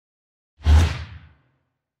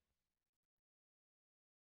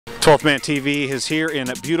12th Man TV is here in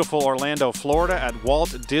beautiful Orlando, Florida at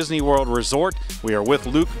Walt Disney World Resort. We are with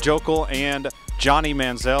Luke Joeckel and Johnny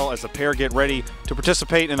Manziel as the pair get ready to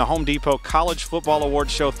participate in the Home Depot College Football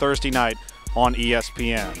Awards show Thursday night on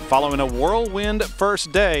ESPN. Following a whirlwind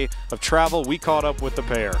first day of travel, we caught up with the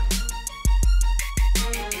pair.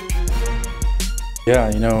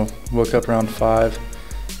 Yeah, you know, woke up around 5,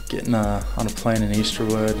 getting on a plane in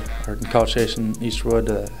Easterwood, or in College Station,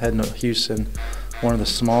 Easterwood, heading to Houston. One of the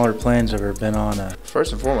smaller planes I've ever been on.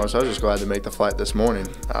 First and foremost, I was just glad to make the flight this morning.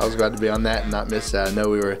 I was glad to be on that and not miss that. I know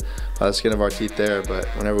we were by the skin of our teeth there, but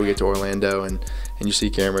whenever we get to Orlando and you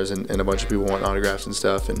see cameras and a bunch of people wanting autographs and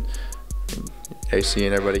stuff, and AC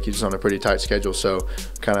and everybody keeps us on a pretty tight schedule, so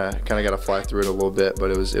kind of got to fly through it a little bit.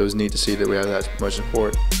 But it was neat to see that we had that much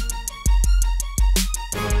support.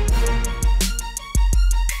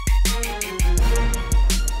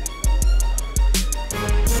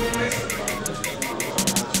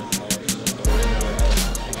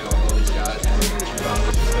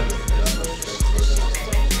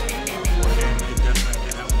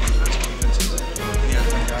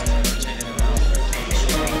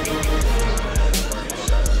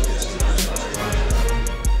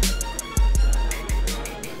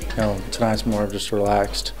 You know, tonight's more of just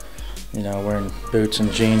relaxed, you know, wearing boots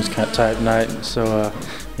and jeans kind of type night. So,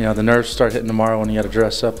 you know, the nerves start hitting tomorrow when you got to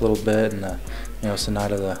dress up a little bit, and you know, it's the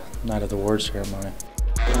night of the award ceremony.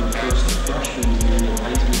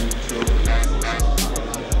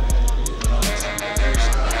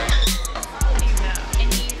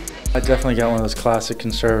 I definitely got one of those classic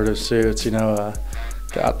conservative suits. You know,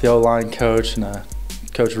 got the O-line coach and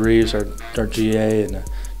Coach Reeves, our GA, and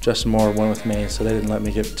Justin Moore went with me, so they didn't let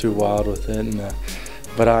me get too wild with it.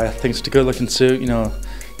 But I think it's a good-looking suit. You know,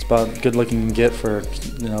 it's about good looking you can get for,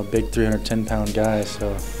 you know, a big 310-pound guy.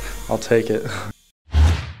 So I'll take it.